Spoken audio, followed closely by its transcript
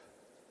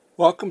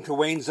Welcome to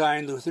Wayne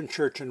Zion Lutheran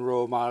Church in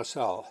rural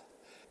Monticello.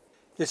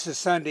 This is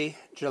Sunday,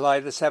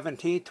 July the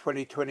 17th,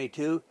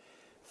 2022,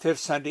 fifth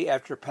Sunday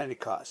after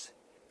Pentecost.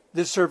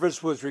 This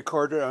service was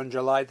recorded on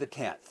July the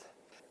 10th.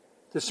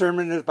 The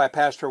sermon is by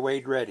Pastor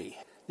Wade Reddy.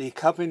 The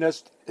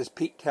accompanist is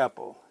Pete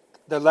Temple.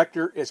 The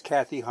lector is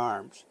Kathy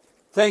Harms.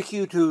 Thank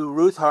you to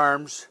Ruth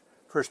Harms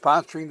for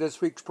sponsoring this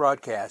week's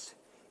broadcast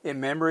in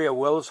memory of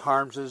Willis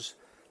Harms'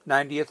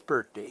 90th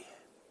birthday.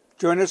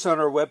 Join us on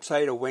our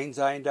website at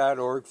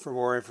waynezion.org for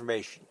more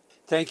information.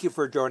 Thank you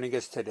for joining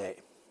us today.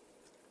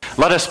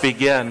 Let us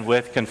begin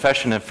with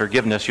confession and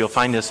forgiveness. You'll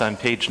find this on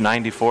page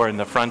 94 in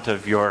the front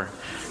of your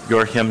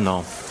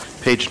hymnal.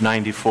 Page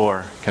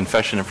 94,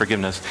 confession and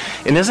forgiveness.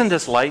 And isn't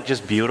this light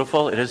just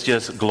beautiful? It is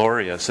just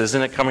glorious.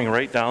 Isn't it coming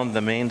right down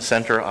the main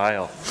center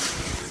aisle?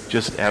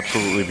 Just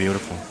absolutely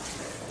beautiful.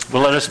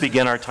 Well, let us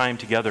begin our time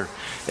together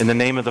in the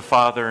name of the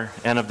Father,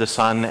 and of the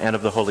Son, and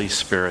of the Holy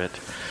Spirit.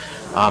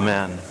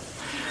 Amen.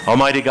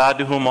 Almighty God,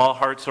 to whom all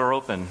hearts are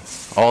open,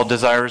 all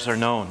desires are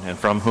known, and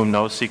from whom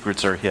no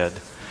secrets are hid,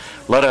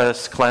 let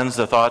us cleanse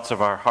the thoughts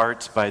of our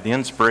hearts by the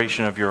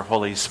inspiration of your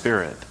Holy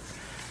Spirit,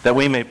 that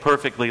we may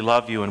perfectly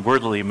love you and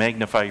worthily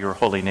magnify your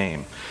holy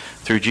name,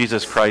 through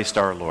Jesus Christ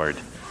our Lord.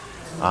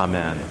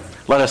 Amen.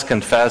 Let us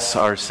confess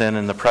our sin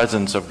in the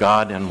presence of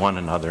God and one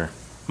another.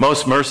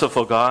 Most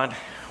merciful God,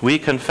 we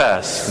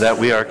confess that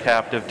we are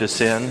captive to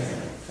sin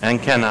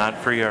and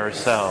cannot free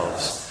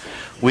ourselves.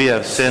 We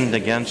have sinned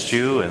against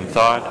you in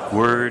thought,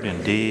 word,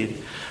 and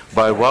deed,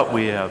 by what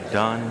we have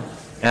done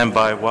and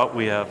by what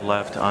we have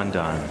left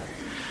undone.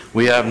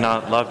 We have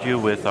not loved you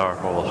with our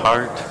whole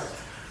heart.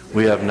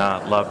 We have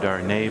not loved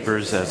our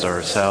neighbors as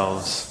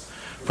ourselves.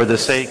 For the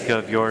sake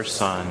of your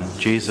Son,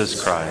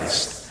 Jesus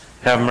Christ,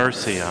 have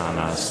mercy on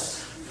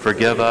us.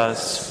 Forgive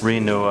us,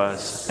 renew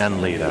us, and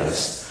lead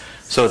us,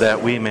 so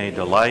that we may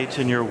delight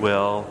in your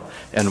will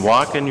and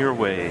walk in your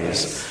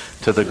ways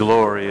to the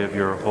glory of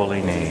your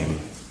holy name.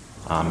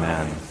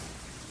 Amen.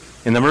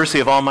 In the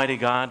mercy of Almighty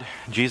God,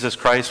 Jesus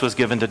Christ was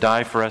given to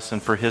die for us,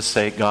 and for his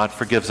sake, God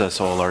forgives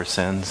us all our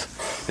sins.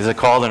 As a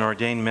called and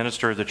ordained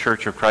minister of the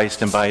Church of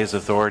Christ, and by his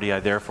authority, I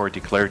therefore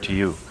declare to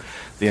you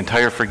the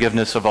entire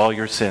forgiveness of all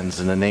your sins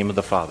in the name of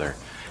the Father,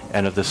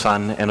 and of the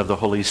Son, and of the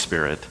Holy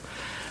Spirit.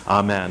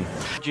 Amen.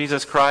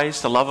 Jesus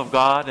Christ, the love of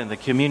God, and the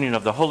communion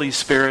of the Holy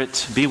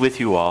Spirit be with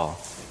you all.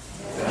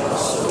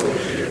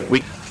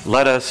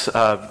 Let us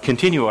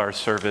continue our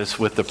service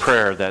with the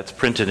prayer that's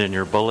printed in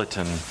your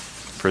bulletin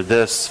for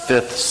this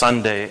fifth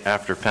Sunday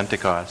after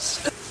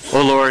Pentecost.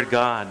 O Lord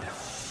God,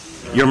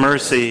 your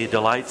mercy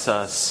delights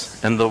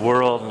us, and the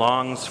world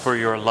longs for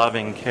your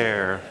loving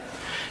care.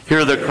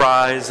 Hear the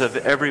cries of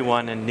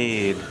everyone in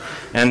need,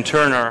 and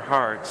turn our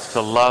hearts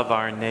to love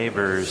our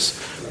neighbors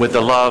with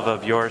the love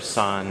of your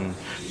Son,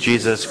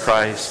 Jesus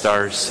Christ,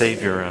 our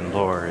Savior and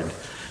Lord.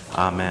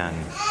 Amen.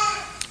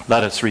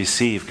 Let us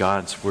receive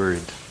God's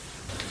word.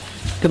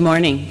 Good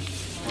morning.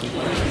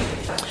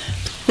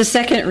 The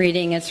second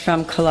reading is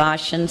from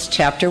Colossians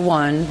chapter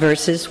 1,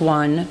 verses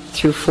 1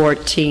 through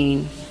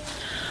 14.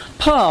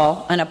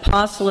 Paul, an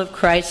apostle of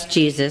Christ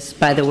Jesus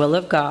by the will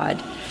of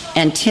God,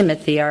 and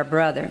Timothy, our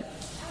brother.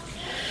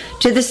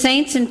 To the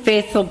saints and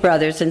faithful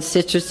brothers and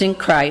sisters in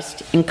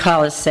Christ in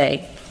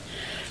Colossae,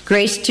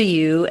 grace to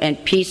you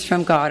and peace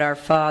from God our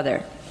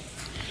Father.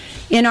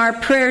 In our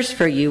prayers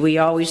for you, we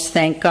always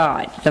thank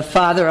God, the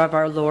Father of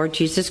our Lord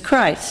Jesus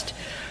Christ,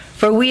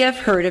 for we have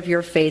heard of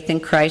your faith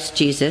in Christ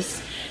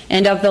Jesus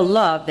and of the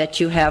love that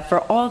you have for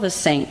all the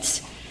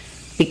saints,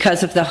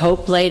 because of the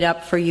hope laid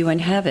up for you in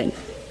heaven.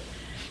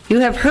 You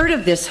have heard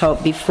of this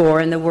hope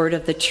before in the word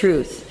of the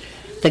truth,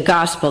 the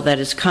gospel that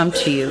has come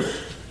to you.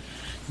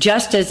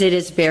 Just as it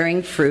is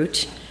bearing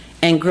fruit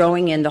and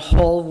growing in the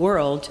whole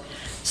world,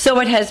 so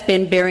it has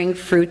been bearing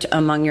fruit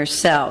among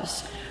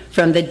yourselves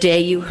from the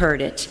day you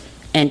heard it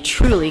and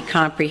truly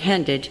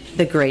comprehended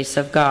the grace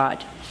of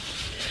God.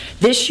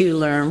 This you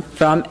learn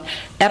from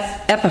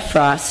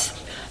Epaphras,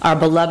 our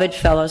beloved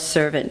fellow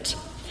servant.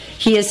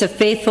 He is a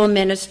faithful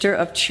minister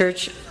of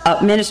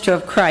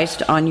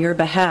Christ on your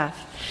behalf,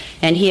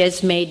 and he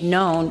has made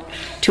known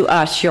to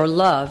us your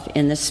love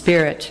in the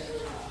Spirit.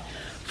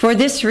 For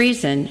this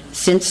reason,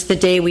 since the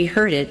day we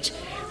heard it,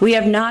 we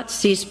have not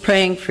ceased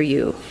praying for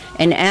you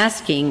and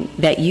asking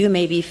that you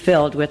may be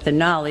filled with the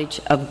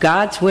knowledge of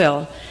God's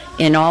will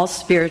in all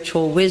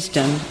spiritual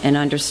wisdom and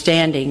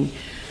understanding,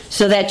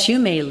 so that you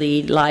may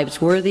lead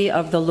lives worthy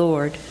of the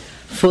Lord,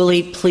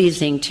 fully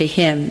pleasing to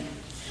him,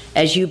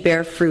 as you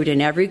bear fruit in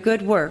every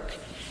good work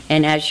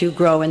and as you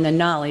grow in the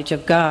knowledge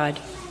of God.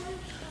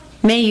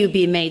 May you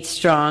be made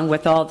strong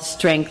with all the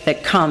strength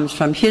that comes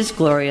from his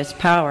glorious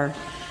power,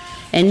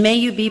 and may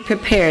you be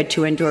prepared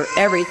to endure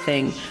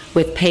everything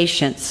with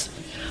patience,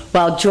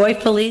 while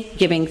joyfully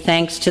giving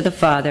thanks to the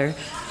Father,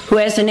 who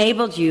has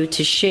enabled you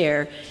to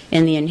share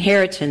in the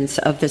inheritance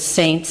of the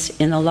saints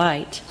in the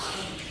light.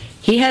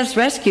 He has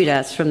rescued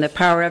us from the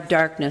power of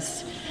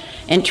darkness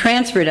and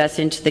transferred us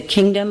into the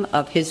kingdom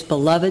of his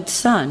beloved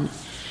Son,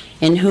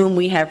 in whom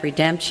we have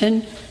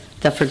redemption,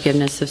 the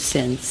forgiveness of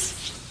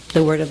sins.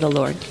 The word of the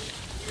Lord.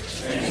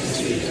 Thanks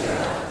be to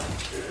God.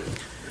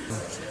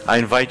 I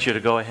invite you to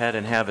go ahead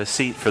and have a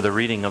seat for the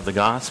reading of the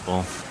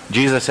gospel.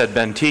 Jesus had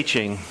been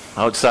teaching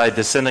outside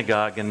the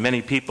synagogue, and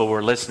many people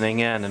were listening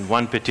in, and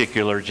one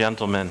particular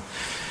gentleman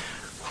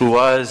who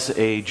was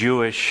a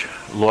Jewish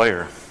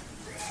lawyer.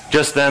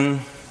 Just then,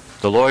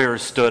 the lawyer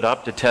stood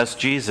up to test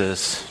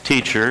Jesus.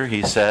 "Teacher,"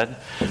 he said,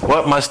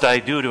 "what must I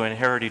do to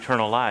inherit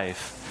eternal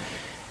life?"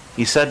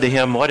 He said to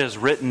him, "What is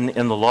written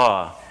in the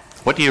law?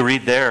 What do you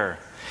read there?"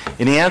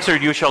 And he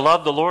answered, "You shall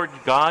love the Lord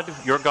God,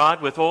 your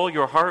God, with all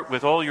your heart,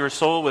 with all your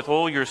soul, with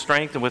all your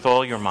strength, and with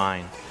all your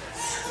mind,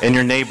 and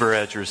your neighbor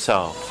as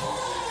yourself."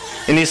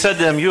 And he said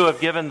to them, "You have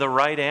given the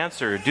right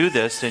answer. Do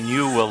this, and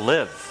you will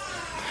live."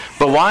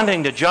 But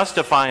wanting to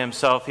justify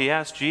himself, he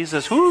asked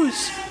Jesus,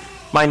 "Who's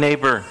my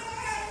neighbor?"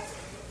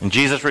 And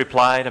Jesus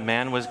replied, "A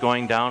man was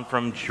going down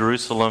from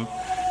Jerusalem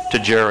to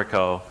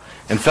Jericho,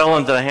 and fell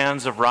into the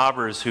hands of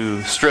robbers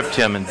who stripped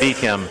him and beat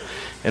him,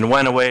 and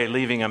went away,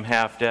 leaving him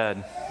half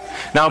dead.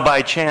 Now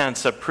by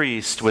chance a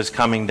priest was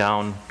going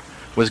down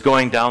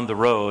the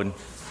road,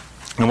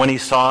 and when he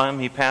saw him,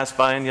 he passed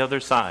by on the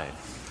other side.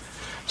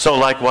 So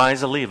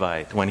likewise a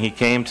Levite, when he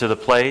came to the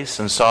place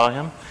and saw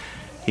him,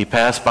 he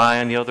passed by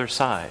on the other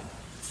side.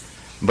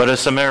 But a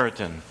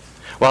Samaritan,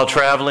 while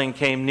traveling,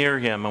 came near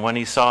him, and when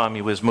he saw him,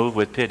 he was moved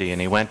with pity,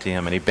 and he went to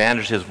him, and he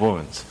bandaged his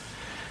wounds,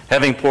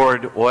 having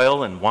poured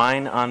oil and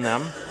wine on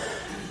them.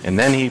 And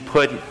then he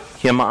put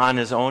him on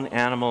his own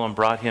animal and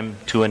brought him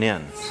to an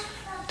inn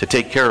to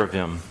take care of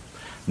him.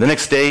 The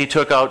next day he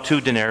took out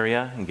 2 denarii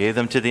and gave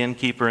them to the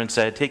innkeeper and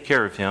said, "Take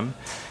care of him,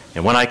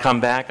 and when I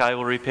come back I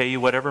will repay you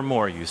whatever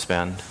more you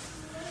spend."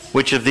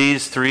 Which of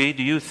these 3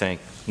 do you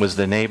think was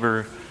the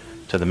neighbor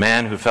to the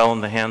man who fell in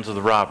the hands of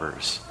the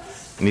robbers?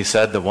 And he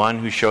said, "The one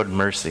who showed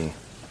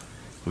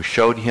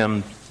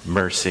him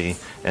mercy."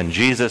 And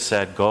Jesus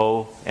said,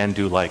 "Go and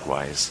do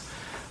likewise."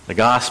 The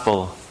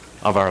gospel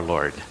of our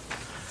Lord.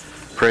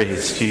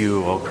 Praise to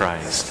you, O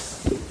Christ.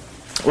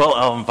 Well,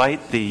 I'll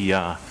invite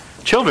the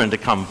children to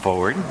come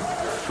forward,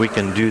 if we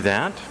can do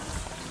that.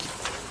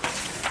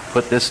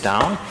 Put this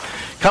down.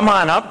 Come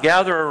on up,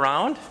 gather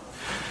around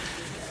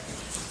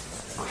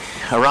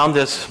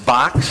this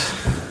box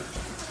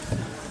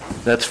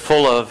that's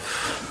full of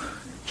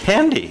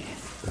candy,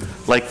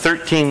 like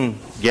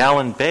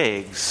 13-gallon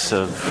bags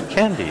of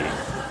candy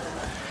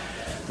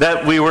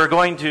that we were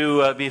going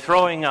to be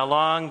throwing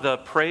along the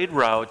parade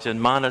route in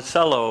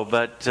Monticello,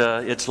 but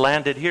it's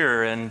landed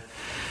here, and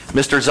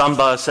Mr.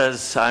 Zumba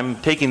says, "I'm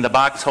taking the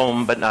box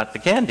home, but not the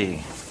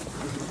candy."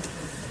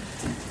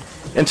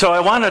 And so I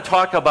want to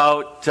talk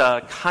about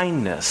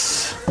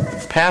kindness.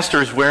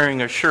 Pastor's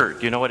wearing a shirt.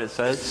 Do you know what it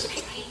says?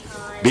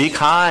 Be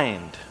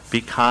kind.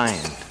 Be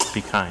kind.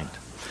 Be kind.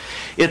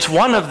 It's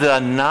one of the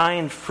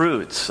 9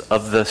 fruits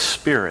of the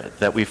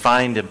Spirit that we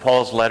find in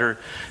Paul's letter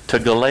to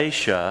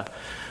Galatia: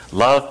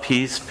 love,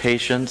 peace,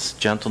 patience,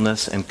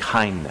 gentleness, and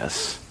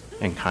kindness.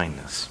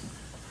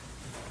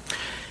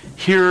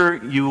 Here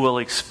you will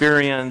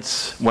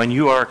experience, when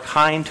you are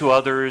kind to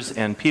others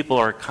and people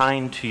are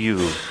kind to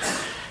you,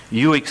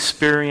 you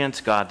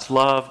experience God's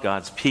love,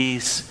 God's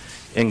peace,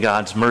 and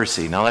God's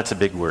mercy. Now that's a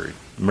big word,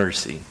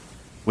 mercy,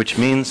 which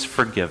means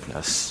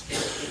forgiveness.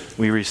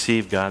 We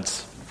receive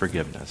God's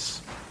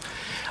forgiveness.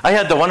 I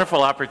had the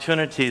wonderful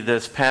opportunity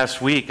this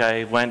past week.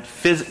 I went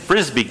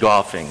frisbee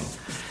golfing.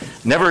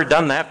 Never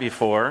done that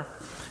before.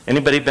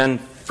 Anybody been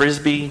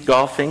frisbee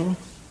golfing?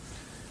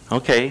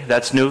 Okay,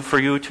 that's new for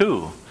you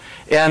too.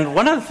 And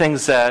one of the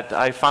things that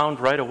I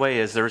found right away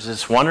is there's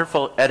this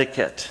wonderful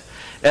etiquette.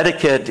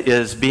 Etiquette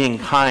is being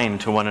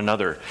kind to one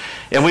another.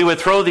 And we would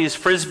throw these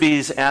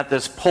frisbees at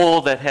this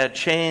pole that had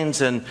chains,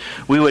 and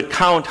we would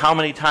count how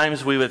many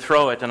times we would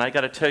throw it. And I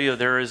got to tell you,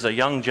 there is a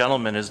young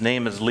gentleman, his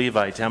name is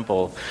Levi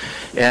Temple,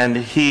 and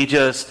he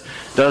just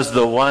does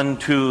the 1,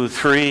 2,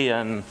 3,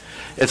 and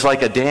it's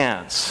like a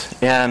dance.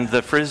 And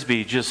the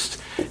frisbee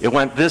it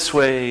went this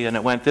way, and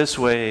it went this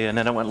way, and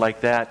then it went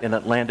like that, and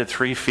it landed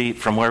 3 feet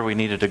from where we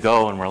needed to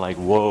go, and we're like,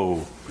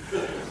 whoa.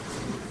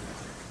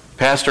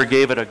 Pastor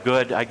gave it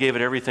I gave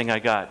it everything I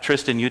got.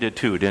 Tristan, you did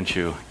too, didn't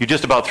you? You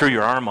just about threw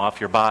your arm off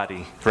your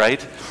body,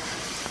 right?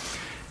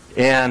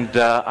 And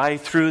I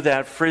threw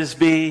that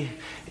frisbee,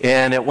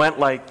 and it went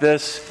like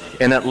this,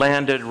 and it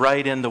landed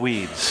right in the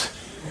weeds.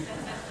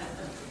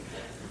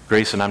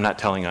 Grayson, I'm not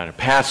telling on it.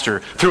 Pastor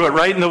threw it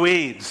right in the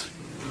weeds.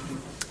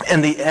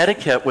 And the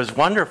etiquette was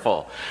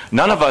wonderful.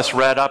 None of us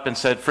read up and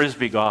said,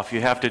 "Frisbee golf, you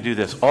have to do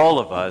this." All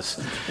of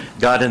us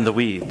got in the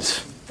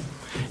weeds.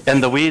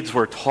 And the weeds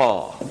were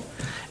tall.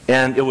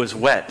 And it was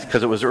wet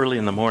because it was early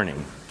in the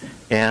morning.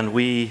 And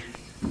we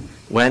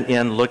went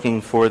in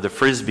looking for the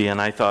frisbee, and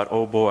I thought,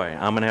 oh boy,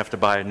 I'm going to have to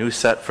buy a new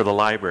set for the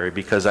library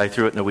because I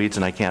threw it in the weeds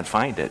and I can't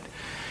find it.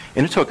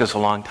 And it took us a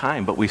long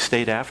time, but we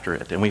stayed after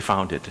it and we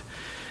found it.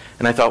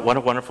 And I thought, what a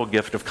wonderful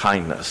gift of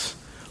kindness.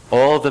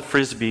 All the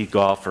frisbee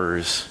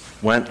golfers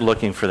went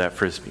looking for that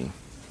frisbee.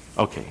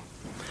 Okay.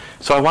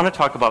 So I want to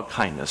talk about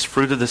kindness,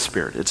 fruit of the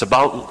Spirit. It's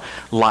about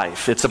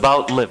life. It's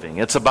about living.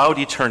 It's about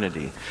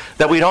eternity.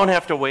 That we don't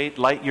have to wait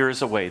light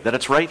years away. That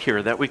it's right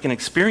here. That we can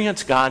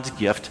experience God's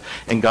gift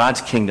and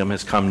God's kingdom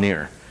has come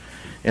near.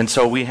 And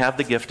so we have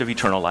the gift of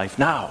eternal life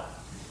now.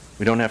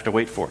 We don't have to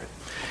wait for it.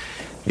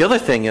 The other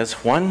thing is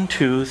 1,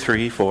 2,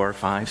 3, 4,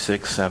 5,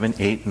 6, 7,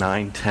 8,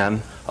 9,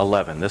 10,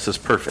 11. This is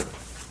perfect.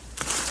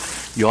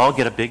 You all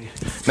get a big...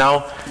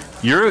 Now,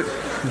 you're...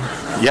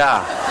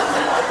 Yeah.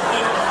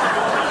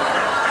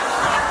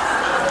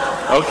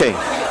 Okay.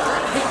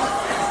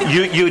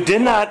 You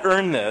did not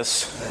earn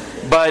this,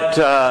 but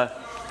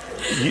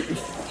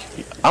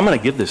I'm going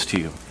to give this to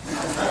you.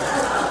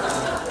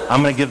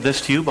 I'm going to give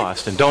this to you,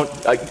 Boston.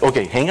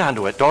 Okay, hang on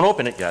to it. Don't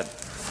open it yet.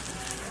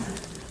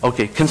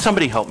 Okay, can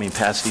somebody help me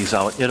pass these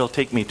out? It'll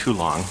take me too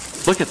long.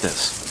 Look at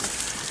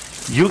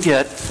this.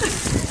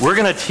 We're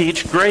going to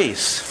teach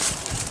grace.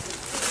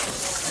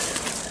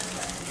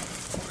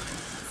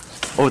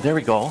 Oh, there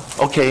we go.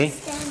 Okay.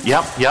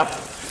 Yep.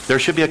 There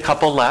should be a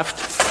couple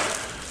left.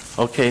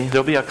 Okay,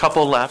 there'll be a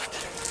couple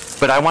left.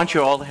 But I want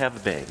you all to have a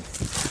bag.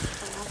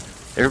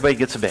 Everybody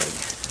gets a bag.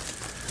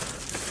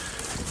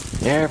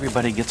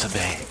 Everybody gets a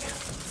bag.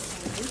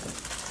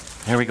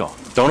 There we go.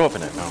 Don't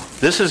open it now.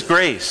 This is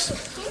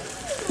grace.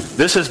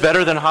 This is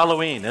better than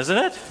Halloween, isn't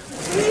it?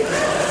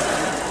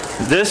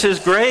 This is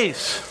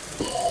grace.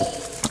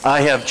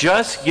 I have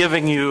just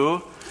given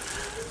you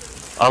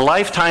a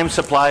lifetime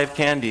supply of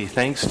candy,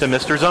 thanks to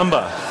Mr.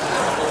 Zumba.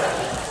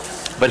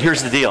 But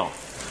here's the deal.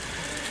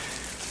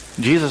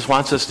 Jesus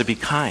wants us to be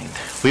kind.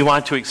 We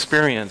want to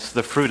experience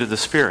the fruit of the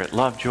Spirit: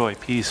 love, joy,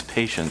 peace,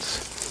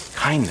 patience,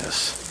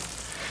 kindness.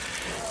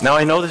 Now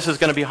I know this is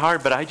going to be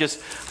hard, but I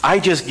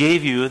just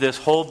gave you this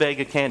whole bag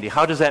of candy.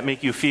 How does that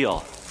make you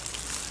feel?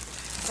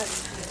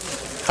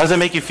 How does that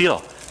make you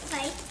feel?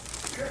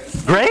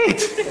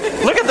 Great!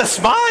 Look at the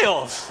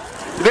smiles!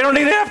 They don't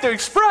even have to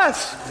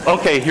express.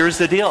 Okay, here's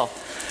the deal.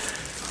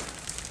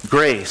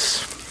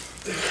 Grace.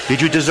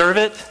 Did you deserve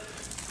it?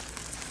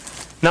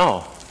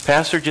 No.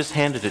 Pastor just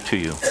handed it to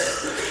you.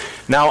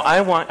 Now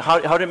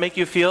how did it make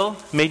you feel?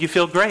 It made you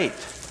feel great.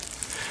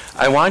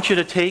 I want you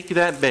to take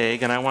that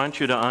bag and I want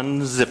you to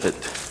unzip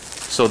it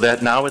so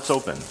that now it's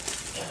open.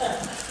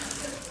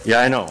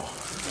 Yeah, I know.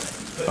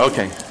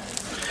 Okay.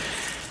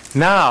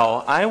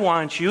 Now, I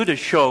want you to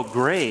show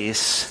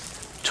grace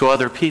to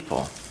other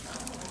people.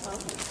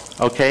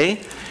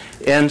 Okay?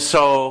 And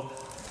so,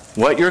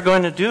 what you're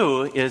going to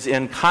do is,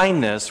 in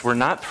kindness, we're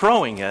not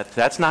throwing it.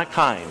 That's not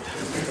kind.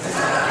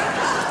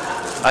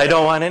 I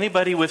don't want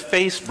anybody with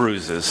face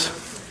bruises.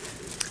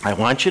 I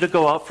want you to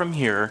go out from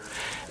here,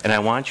 and I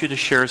want you to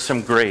share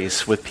some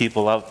grace with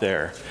people out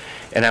there.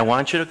 And I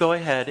want you to go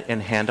ahead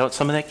and hand out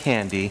some of that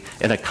candy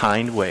in a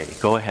kind way.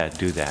 Go ahead,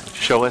 do that.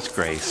 Show us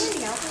grace.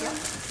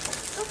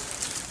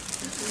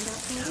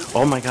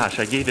 Oh my gosh,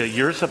 I gave you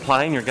your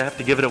supply and you're going to have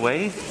to give it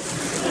away?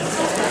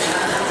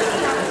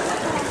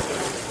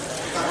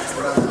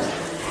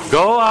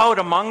 Go out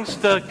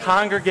amongst the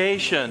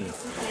congregation.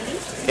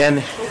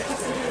 And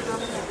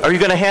are you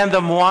going to hand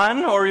them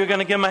one or are you going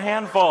to give them a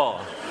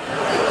handful?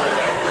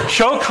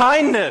 Show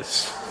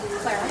kindness.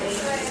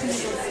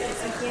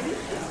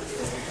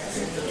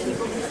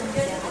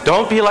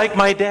 Don't be like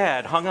my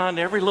dad, hung on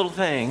to every little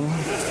thing.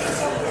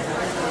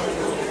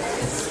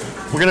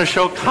 We're going to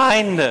show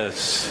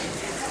kindness.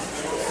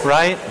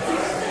 Right?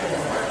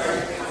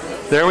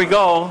 There we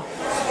go.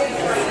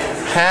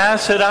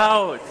 Pass it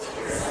out.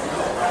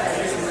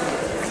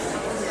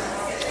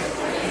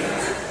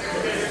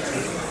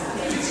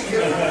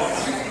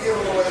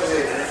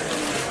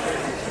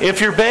 If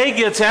your bag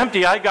gets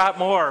empty, I got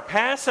more.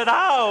 Pass it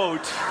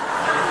out.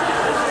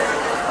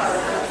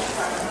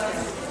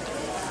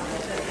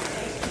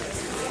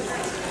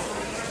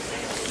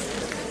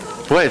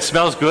 Boy, it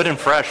smells good and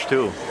fresh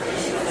too.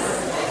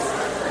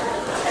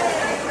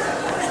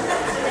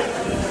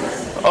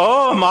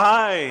 Oh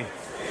my!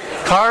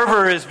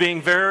 Carver is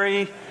being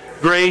very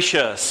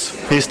gracious.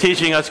 He's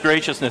teaching us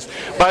graciousness.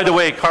 By the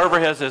way, Carver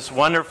has this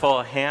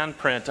wonderful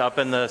handprint up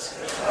in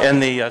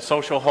the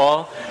social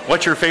hall.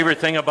 What's your favorite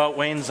thing about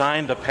Wayne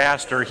Zine, the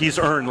pastor? He's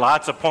earned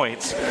lots of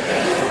points.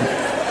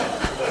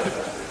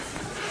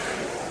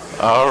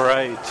 All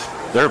right.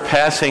 They're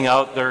passing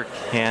out their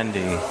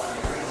candy.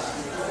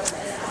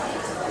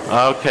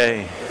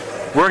 Okay.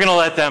 We're going to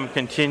let them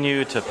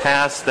continue to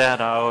pass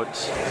that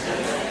out.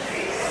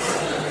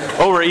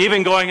 Oh, we're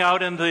even going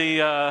out in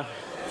the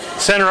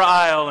center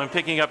aisle and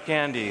picking up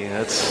candy.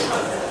 That's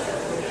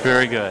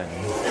very good.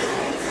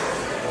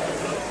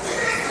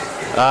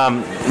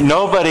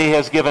 Nobody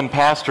has given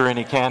Pastor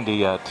any candy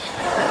yet.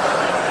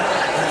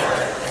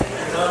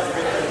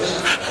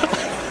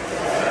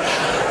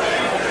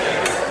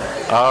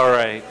 All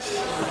right.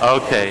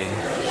 Okay.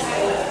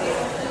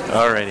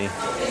 All righty.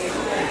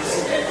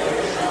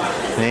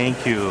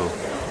 Thank you.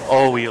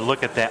 Oh, will you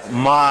look at that?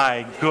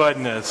 My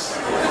goodness.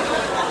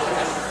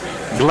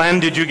 Glenn,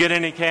 did you get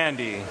any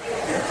candy?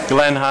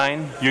 Glenn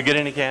Hine, you get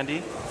any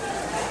candy?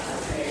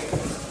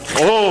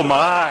 Oh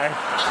my.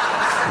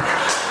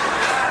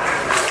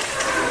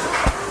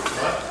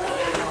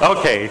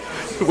 Okay,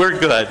 we're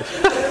good.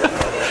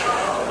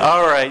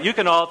 All right, you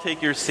can all take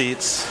your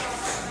seats.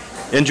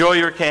 Enjoy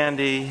your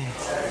candy.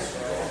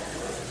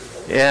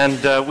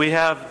 And we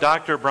have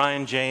Dr.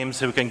 Brian James,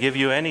 who can give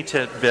you any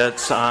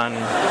tidbits on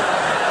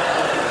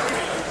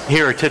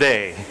here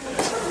today.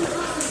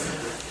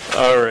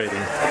 All righty.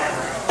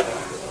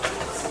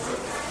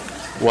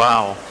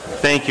 Wow.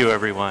 Thank you,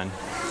 everyone.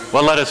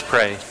 Well, let us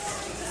pray.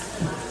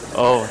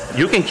 Oh,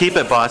 you can keep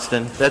it,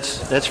 Boston.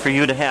 That's for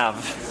you to have.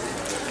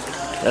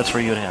 That's for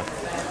you to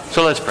have.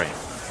 So let's pray.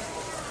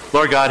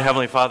 Lord God,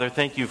 Heavenly Father,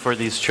 thank you for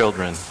these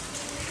children.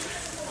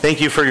 Thank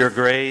you for your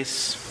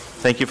grace.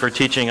 Thank you for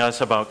teaching us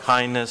about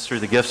kindness through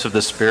the gifts of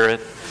the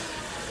Spirit.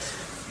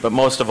 But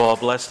most of all,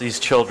 bless these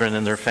children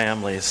and their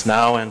families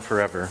now and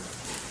forever.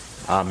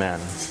 Amen.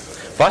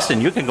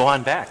 Boston, you can go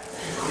on back.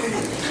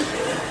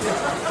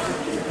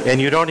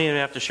 And you don't even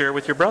have to share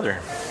with your brother.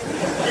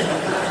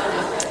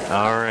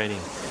 All righty.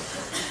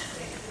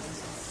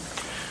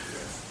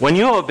 When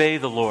you obey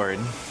the Lord,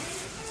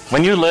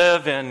 when you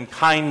live in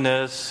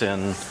kindness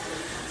and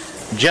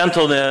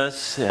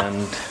gentleness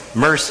and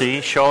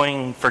mercy,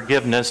 showing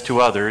forgiveness to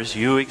others,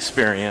 you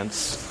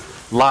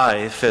experience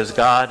life as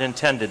God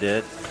intended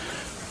it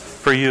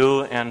for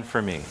you and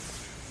for me.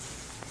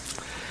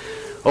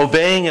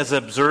 Obeying is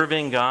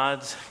observing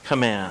God's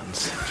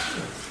commands.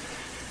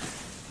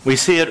 We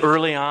see it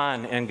early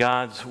on in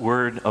God's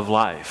word of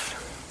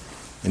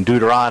life. In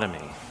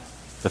Deuteronomy,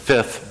 the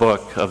 5th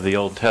book of the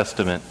Old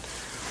Testament,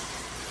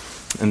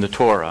 in the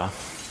Torah,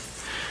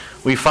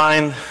 we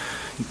find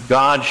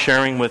God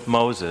sharing with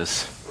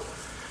Moses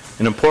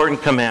an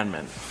important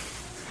commandment.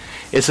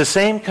 It's the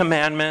same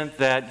commandment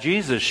that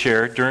Jesus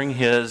shared during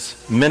his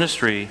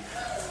ministry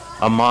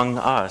among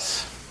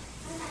us.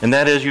 And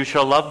that is, you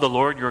shall love the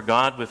Lord your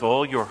God with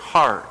all your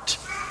heart,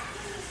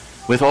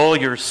 with all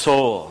your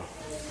soul,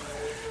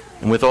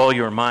 and with all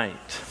your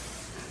might.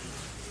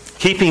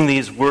 Keeping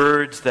these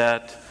words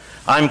that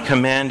I'm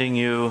commanding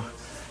you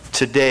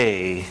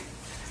today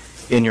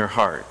in your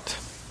heart.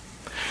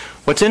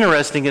 What's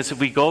interesting is if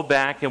we go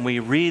back and we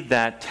read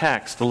that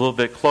text a little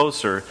bit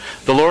closer,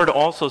 the Lord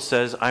also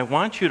says, I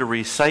want you to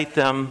recite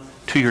them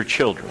to your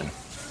children.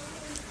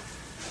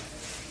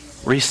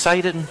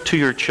 Recite it to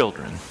your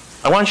children.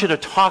 I want you to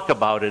talk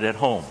about it at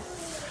home.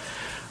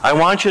 I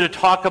want you to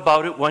talk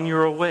about it when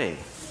you're away.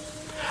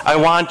 I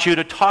want you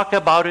to talk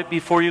about it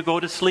before you go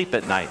to sleep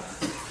at night.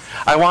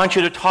 I want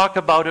you to talk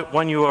about it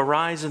when you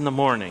arise in the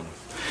morning.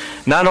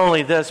 Not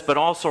only this, but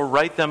also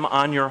write them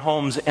on your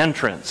home's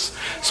entrance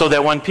so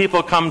that when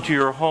people come to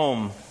your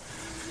home,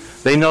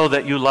 they know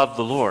that you love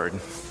the Lord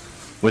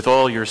with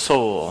all your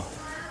soul,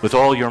 with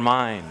all your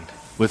mind,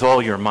 with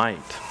all your might.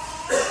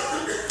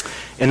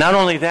 And not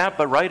only that,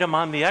 but write them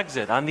on the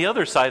exit, on the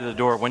other side of the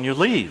door when you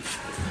leave.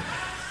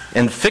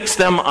 And fix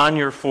them on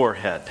your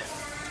forehead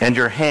and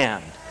your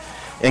hand.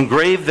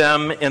 Engrave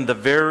them in the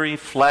very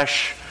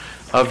flesh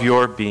of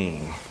your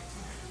being.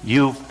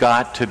 You've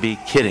got to be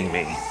kidding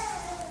me.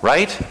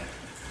 Right?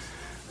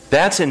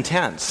 That's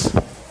intense.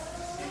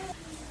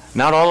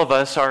 Not all of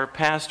us are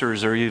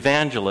pastors or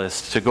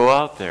evangelists to go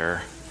out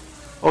there.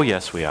 Oh,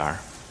 yes, we are.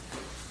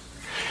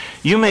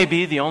 You may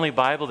be the only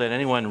Bible that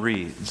anyone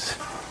reads.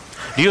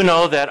 Do you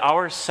know that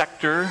our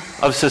sector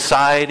of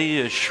society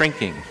is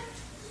shrinking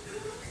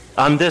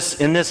in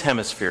this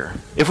hemisphere?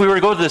 If we were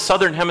to go to the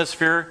southern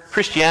hemisphere,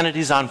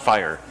 Christianity's on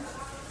fire.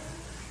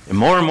 And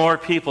more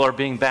people are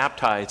being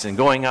baptized and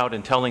going out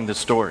and telling the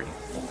story.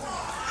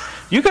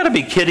 You've got to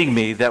be kidding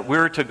me that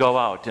we're to go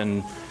out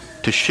and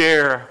to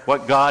share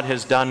what God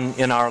has done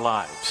in our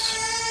lives.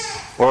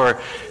 Or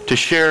to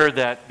share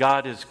that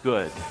God is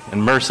good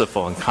and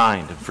merciful and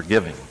kind and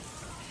forgiving.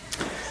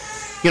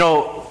 You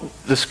know,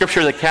 the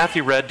scripture that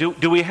Kathy read,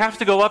 do we have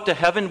to go up to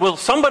heaven? Will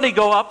somebody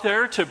go up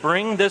there to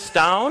bring this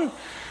down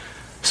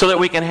so that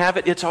we can have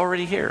it? It's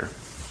already here.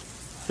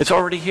 It's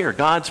already here.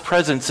 God's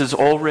presence is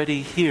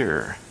already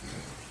here.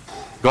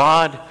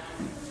 God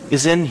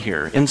is in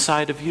here,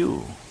 inside of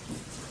you.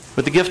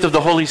 With the gift of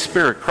the Holy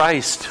Spirit,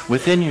 Christ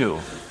within you.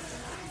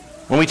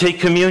 When we take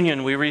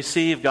communion, we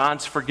receive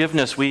God's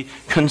forgiveness. We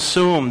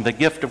consume the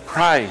gift of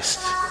Christ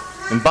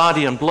in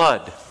body and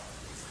blood.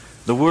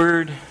 The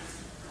Word,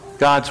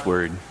 God's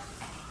Word,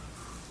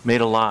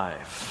 made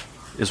alive,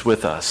 is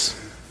with us.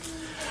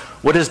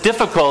 What is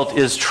difficult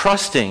is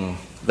trusting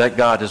that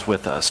God is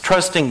with us.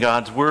 Trusting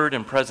God's Word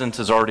and presence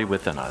is already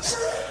within us.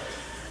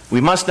 We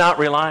must not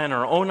rely on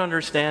our own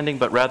understanding,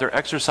 but rather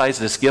exercise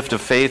this gift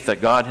of faith that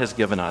God has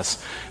given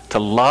us to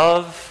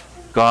love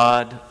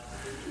God,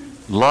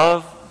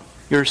 love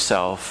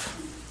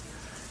yourself,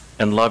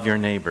 and love your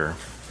neighbor.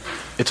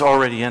 It's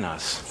already in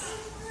us.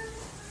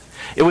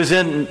 It was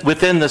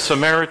within the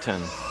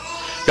Samaritan.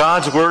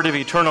 God's word of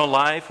eternal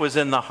life was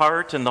in the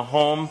heart and the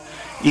home,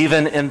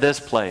 even in this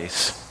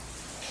place.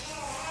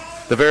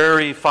 The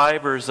very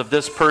fibers of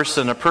this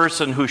person, a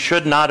person who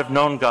should not have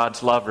known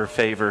God's love or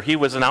favor. He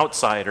was an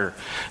outsider,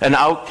 an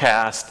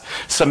outcast.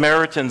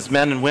 Samaritans,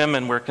 men and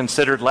women, were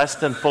considered less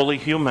than fully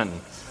human.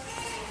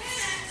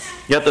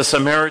 Yet the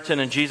Samaritan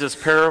in Jesus'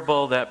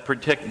 parable that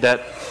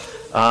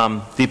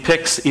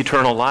depicts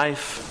eternal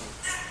life,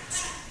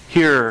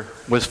 here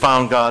was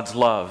found God's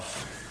love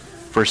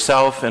for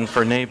self and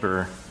for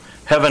neighbor,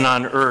 heaven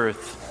on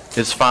earth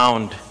is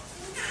found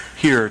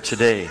here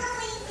today.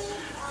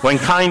 When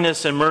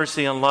kindness and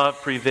mercy and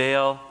love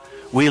prevail,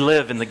 we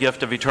live in the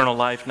gift of eternal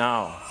life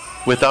now,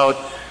 without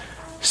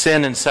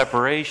sin and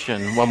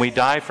separation when we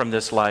die from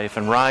this life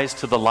and rise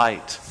to the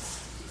light.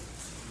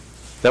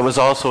 That was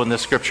also in the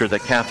scripture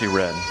that Kathy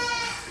read.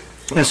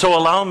 And so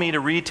allow me to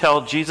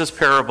retell Jesus'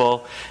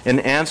 parable in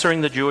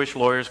answering the Jewish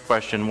lawyer's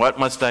question, what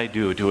must I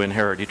do to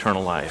inherit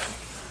eternal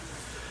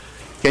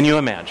life? Can you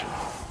imagine?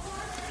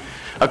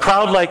 A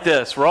crowd like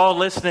this, we're all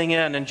listening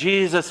in, and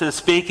Jesus is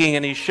speaking,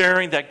 and he's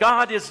sharing that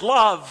God is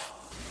love,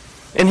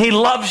 and he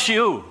loves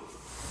you.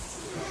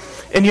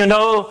 And you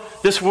know,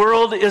 this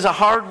world is a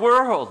hard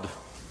world,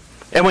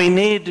 and we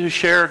need to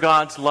share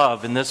God's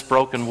love in this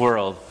broken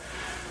world.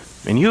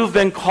 And you've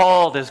been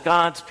called as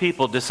God's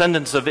people,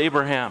 descendants of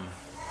Abraham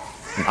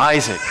and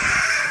Isaac.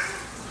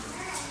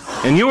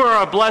 And you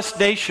are a blessed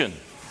nation.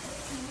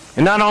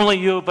 And not only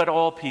you, but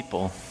all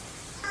people.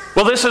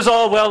 Well, this is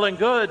all well and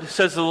good,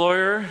 says the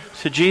lawyer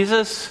to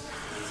Jesus.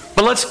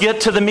 But let's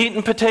get to the meat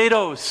and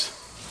potatoes.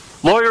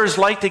 Lawyers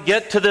like to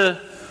get to the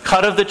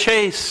cut of the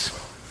chase.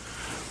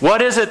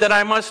 What is it that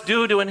I must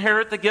do to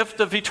inherit the gift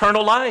of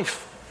eternal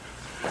life?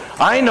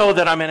 I know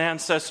that I'm an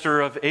ancestor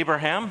of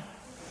Abraham.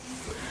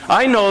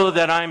 I know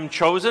that I'm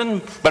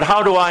chosen, but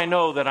how do I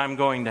know that I'm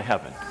going to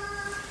heaven?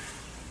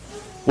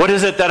 What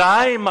is it that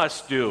I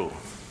must do?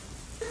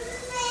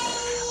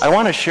 I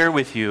want to share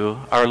with you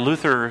our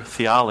Luther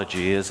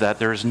theology is that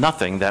there's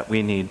nothing that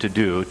we need to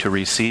do to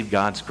receive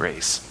God's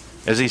grace.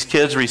 As these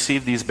kids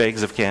receive these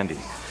bags of candy,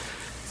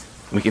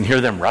 we can hear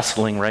them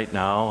rustling right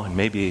now and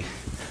maybe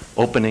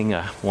opening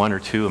one or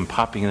two and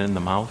popping it in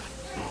the mouth.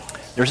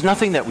 There's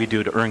nothing that we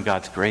do to earn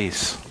God's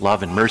grace,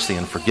 love, and mercy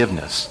and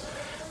forgiveness.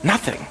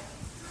 Nothing.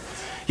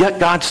 Yet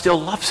God still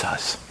loves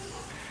us.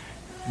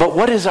 But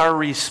what is our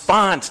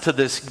response to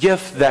this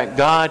gift that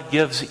God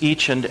gives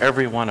each and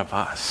every one of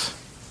us?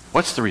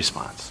 What's the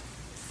response?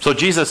 So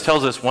Jesus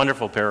tells this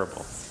wonderful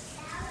parable.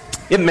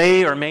 It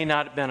may or may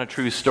not have been a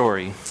true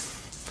story,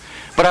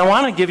 but I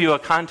want to give you a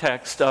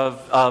context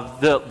of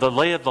the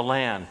lay of the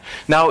land.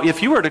 Now,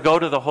 if you were to go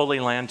to the Holy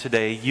Land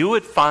today, you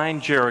would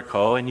find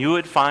Jericho and you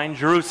would find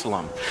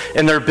Jerusalem.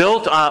 And they're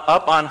built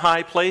up on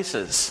high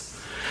places.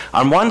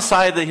 On one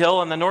side of the hill,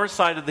 on the north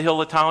side of the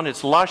hill of town,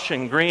 it's lush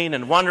and green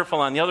and wonderful.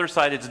 On the other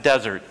side, it's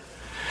desert.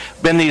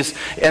 And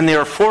they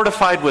are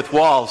fortified with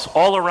walls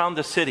all around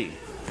the city.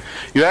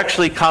 You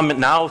actually come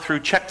now through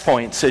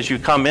checkpoints as you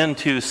come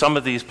into some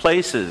of these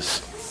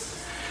places.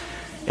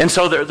 And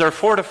so they're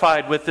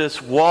fortified with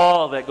this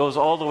wall that goes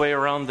all the way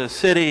around the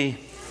city.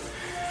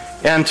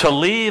 And to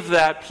leave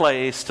that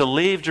place, to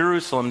leave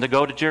Jerusalem, to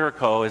go to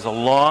Jericho is a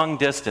long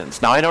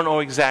distance. Now, I don't know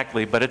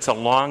exactly, but it's a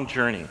long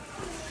journey.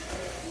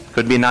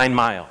 Could be 9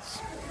 miles.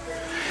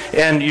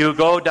 And you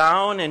go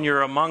down and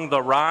you're among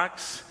the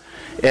rocks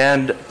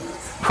and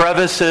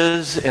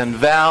crevices and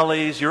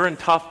valleys. You're in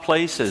tough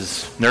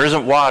places. There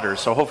isn't water,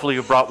 so hopefully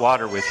you brought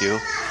water with you.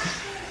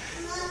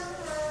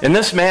 And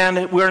this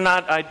man,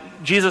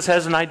 Jesus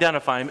hasn't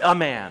identified him, a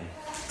man.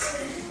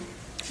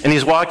 And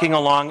he's walking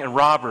along and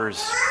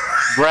robbers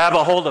grab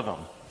a hold of him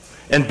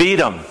and beat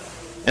him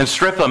and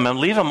strip him and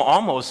leave him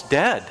almost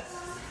dead.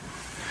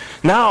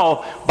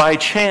 Now, by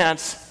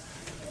chance,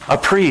 a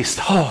priest,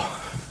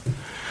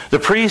 the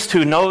priest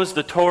who knows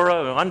the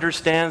Torah, who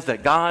understands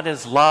that God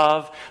is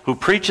love, who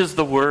preaches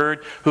the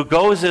word, who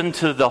goes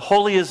into the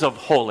holiest of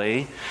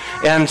holy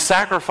and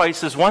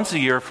sacrifices once a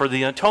year for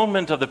the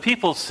atonement of the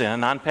people's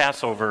sin on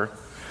Passover.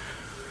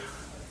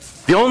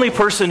 The only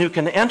person who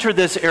can enter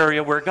this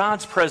area where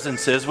God's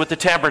presence is with the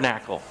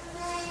tabernacle.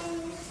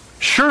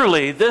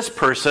 Surely this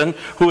person,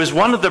 who is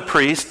one of the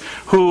priests,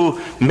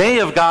 who may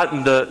have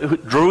who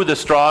drew the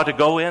straw to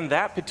go in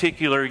that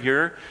particular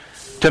year,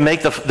 to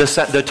make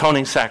the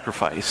atoning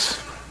sacrifice.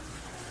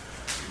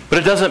 But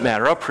it doesn't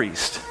matter, a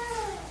priest.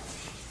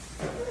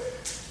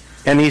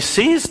 And he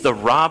sees the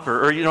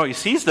robber, he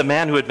sees the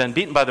man who had been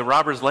beaten by the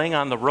robbers laying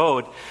on the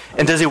road.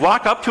 And does he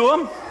walk up to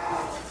him?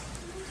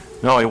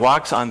 No, he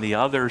walks on the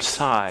other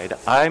side.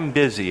 I'm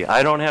busy.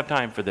 I don't have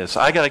time for this.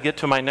 I got to get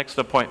to my next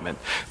appointment.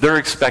 They're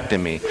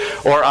expecting me.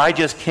 Or I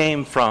just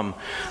came from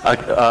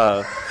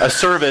a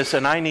service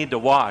and I need to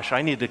wash.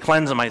 I need to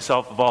cleanse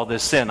myself of all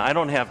this sin. I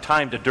don't have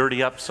time to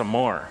dirty up some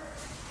more.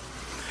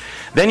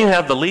 Then you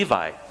have the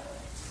Levite.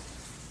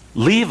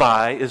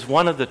 Levi is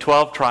one of the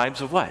 12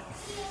 tribes of what?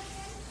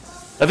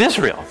 Of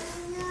Israel.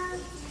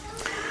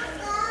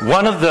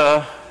 One of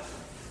the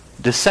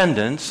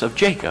descendants of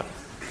Jacob,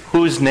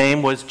 whose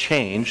name was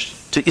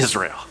changed to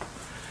Israel.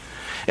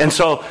 And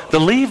so the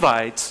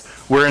Levites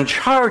were in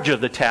charge of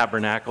the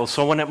tabernacle.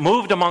 So when it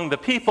moved among the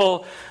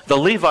people, the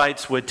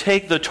Levites would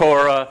take the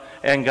Torah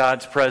and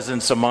God's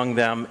presence among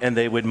them, and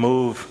they would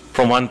move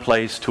from one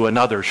place to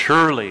another.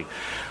 Surely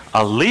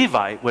a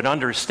Levite would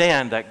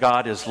understand that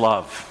God is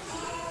love.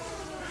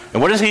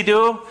 And what does he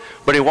do?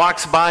 But he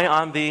walks by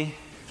on the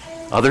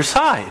other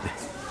side.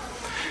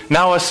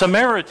 Now a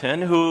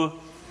Samaritan who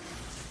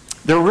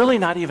they're really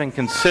not even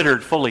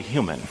considered fully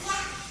human.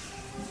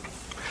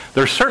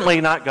 They're certainly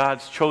not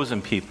God's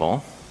chosen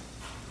people.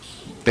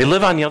 They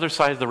live on the other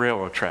side of the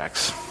railroad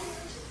tracks.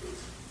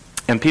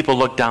 And people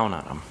look down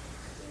on them.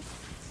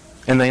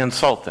 And they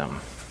insult them.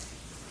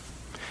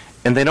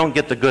 And they don't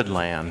get the good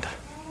land.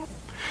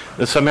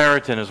 The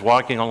Samaritan is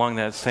walking along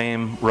that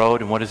same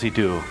road, and what does he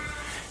do?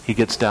 He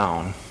gets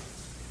down. And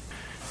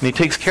he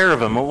takes care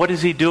of him. Well, what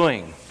is he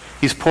doing?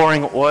 He's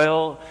pouring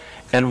oil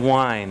and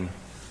wine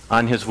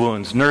on his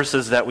wounds.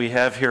 Nurses that we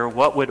have here,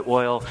 what would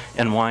oil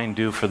and wine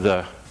do for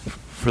the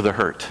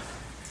hurt?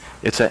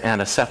 It's an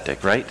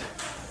antiseptic, right?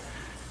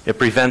 It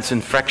prevents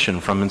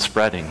infection from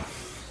spreading.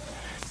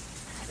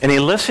 And he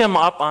lifts him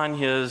up on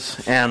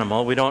his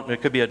animal.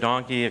 It could be a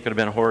donkey, it could have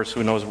been a horse,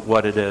 who knows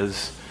what it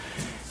is.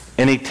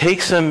 And he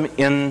takes him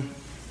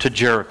into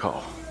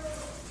Jericho.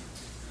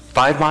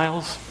 5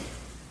 miles?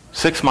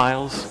 6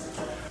 miles?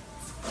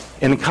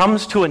 And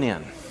comes to an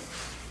inn.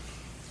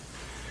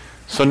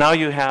 So now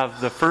you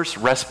have the first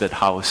respite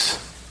house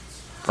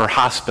or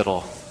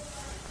hospital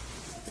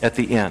at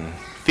the inn.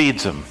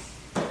 Feeds him.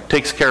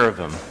 Takes care of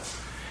him.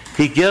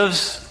 He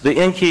gives the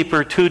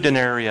innkeeper 2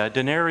 denarii. A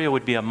denarii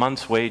would be a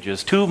month's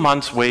wages. 2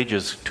 months'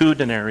 wages, 2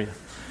 denarii.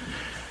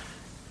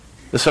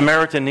 The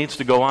Samaritan needs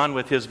to go on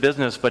with his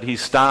business, but he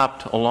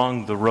stopped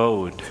along the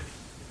road.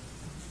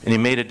 And he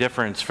made a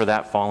difference for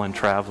that fallen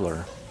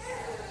traveler.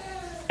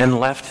 And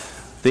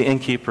left the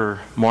innkeeper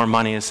more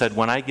money and said,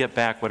 when I get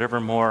back, whatever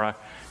more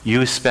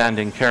you spend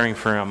in caring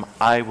for him,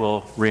 I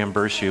will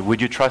reimburse you.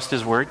 Would you trust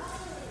his word?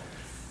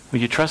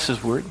 Would you trust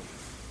his word?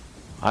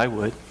 I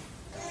would.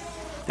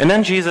 And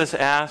then Jesus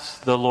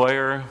asked the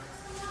lawyer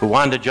who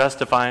wanted to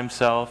justify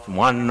himself and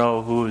wanted to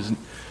know who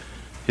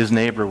his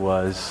neighbor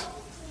was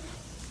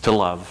to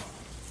love.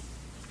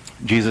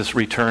 Jesus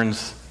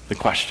returns the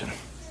question.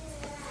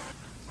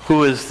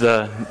 Who is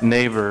the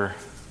neighbor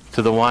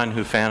to the one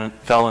who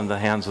fell in the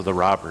hands of the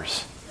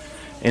robbers?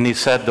 And he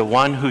said, the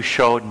one who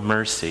showed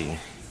mercy.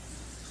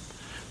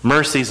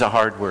 Mercy is a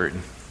hard word.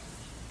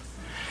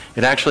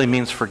 It actually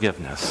means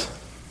forgiveness.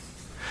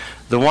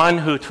 The one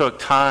who took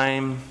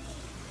time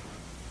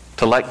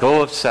to let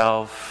go of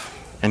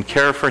self and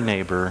care for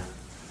neighbor,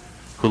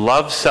 who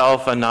loved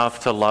self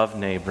enough to love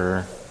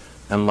neighbor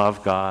and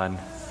love God,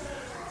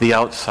 the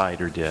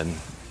outsider did.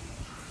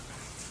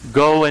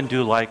 Go and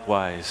do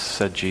likewise,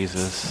 said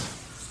Jesus.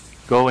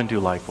 Go and do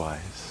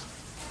likewise.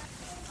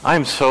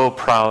 I'm so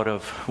proud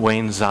of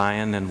Wayne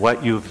Zion and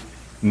what you've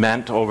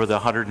meant over the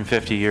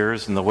 150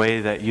 years and the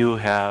way that you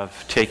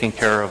have taken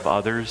care of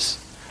others.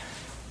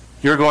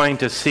 You're going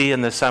to see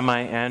in the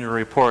semi-annual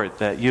report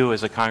that you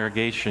as a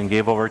congregation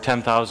gave over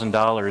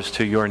 $10,000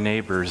 to your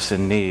neighbors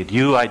in need.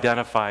 You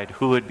identified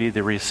who would be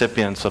the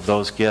recipients of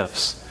those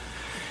gifts.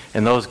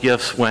 And those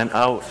gifts went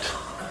out.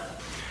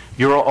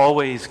 You're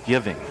always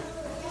giving.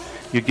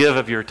 You give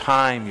of your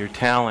time, your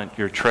talent,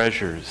 your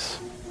treasures.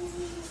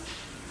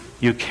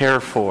 You care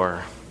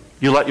for.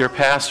 You let your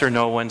pastor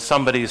know when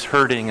somebody's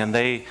hurting and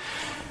they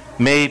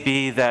may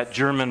be that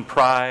German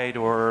pride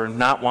or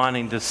not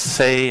wanting to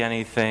say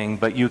anything,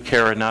 but you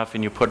care enough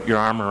and you put your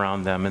arm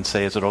around them and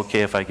say, is it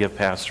okay if I give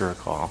Pastor a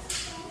call?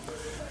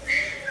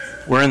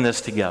 We're in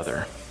this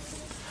together.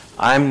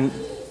 I'm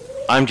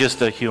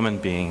just a human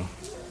being.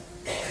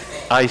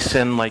 I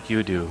sin like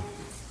you do.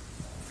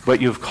 But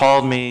you've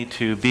called me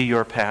to be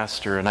your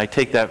pastor, and I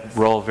take that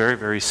role very,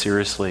 very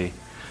seriously.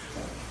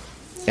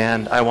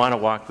 And I want to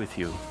walk with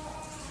you.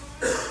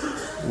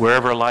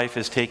 Wherever life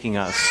is taking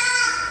us,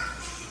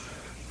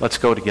 let's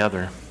go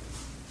together.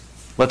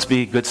 Let's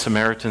be good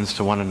Samaritans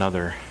to one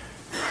another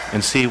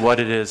and see what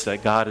it is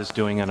that God is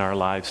doing in our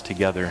lives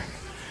together.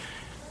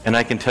 And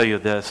I can tell you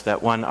this,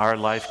 that when our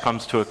life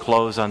comes to a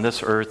close on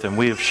this earth and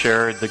we have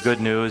shared the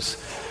good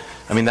news,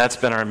 that's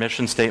been our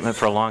mission statement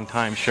for a long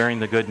time, sharing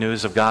the good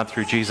news of God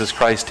through Jesus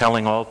Christ,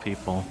 telling all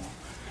people.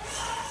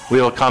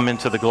 We will come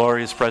into the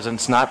glorious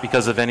presence not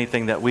because of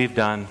anything that we've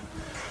done,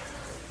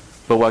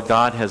 but what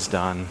God has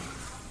done.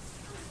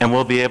 And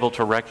we'll be able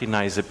to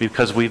recognize it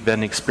because we've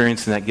been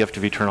experiencing that gift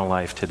of eternal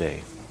life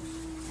today.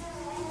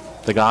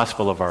 The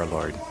gospel of our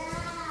Lord.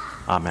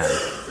 Amen.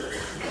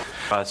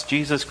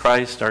 Jesus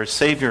Christ, our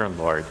Savior and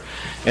Lord,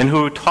 and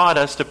who taught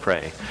us to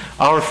pray,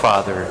 Our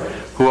Father,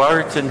 who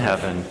art in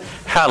heaven,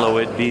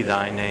 hallowed be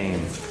thy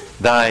name.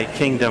 Thy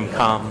kingdom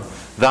come,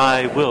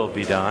 thy will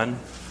be done,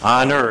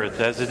 on earth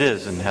as it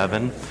is in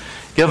heaven.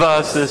 Give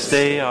us this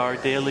day our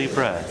daily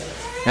bread,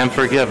 and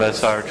forgive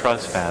us our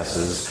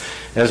trespasses,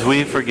 as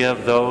we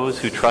forgive those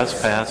who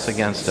trespass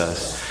against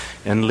us.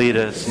 And lead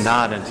us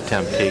not into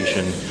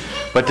temptation,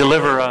 but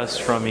deliver us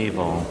from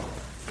evil.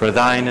 For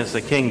thine is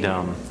the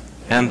kingdom,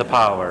 and the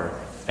power,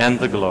 and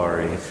the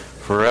glory,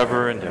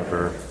 forever and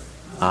ever.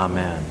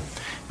 Amen.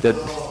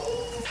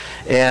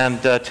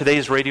 And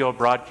today's radio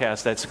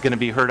broadcast that's going to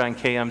be heard on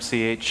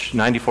KMCH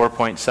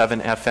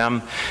 94.7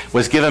 FM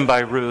was given by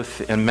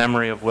Ruth in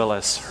memory of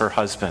Willis, her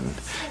husband.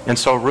 And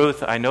so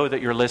Ruth, I know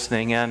that you're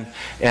listening in,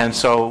 and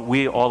so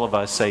we, all of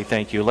us, say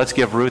thank you. Let's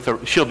give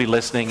Ruth, she'll be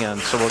listening in,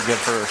 so we'll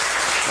give her a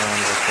round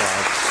of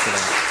applause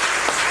today.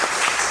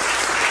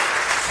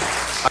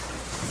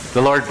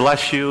 The Lord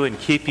bless you and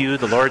keep you.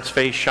 The Lord's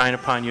face shine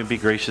upon you and be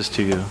gracious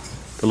to you.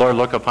 The Lord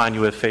look upon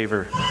you with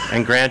favor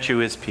and grant you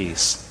his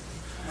peace.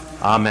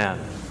 Amen.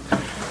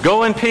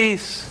 Go in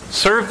peace.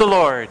 Serve the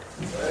Lord.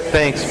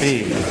 Thanks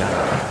be to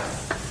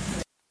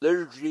God.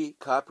 Liturgy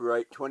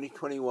copyright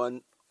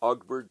 2021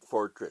 Augsburg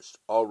Fortress.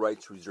 All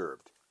rights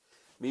reserved.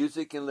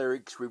 Music and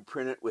lyrics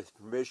reprinted with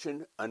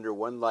permission under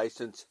one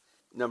license,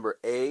 number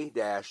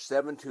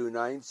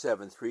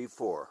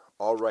A-729734.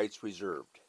 All rights reserved.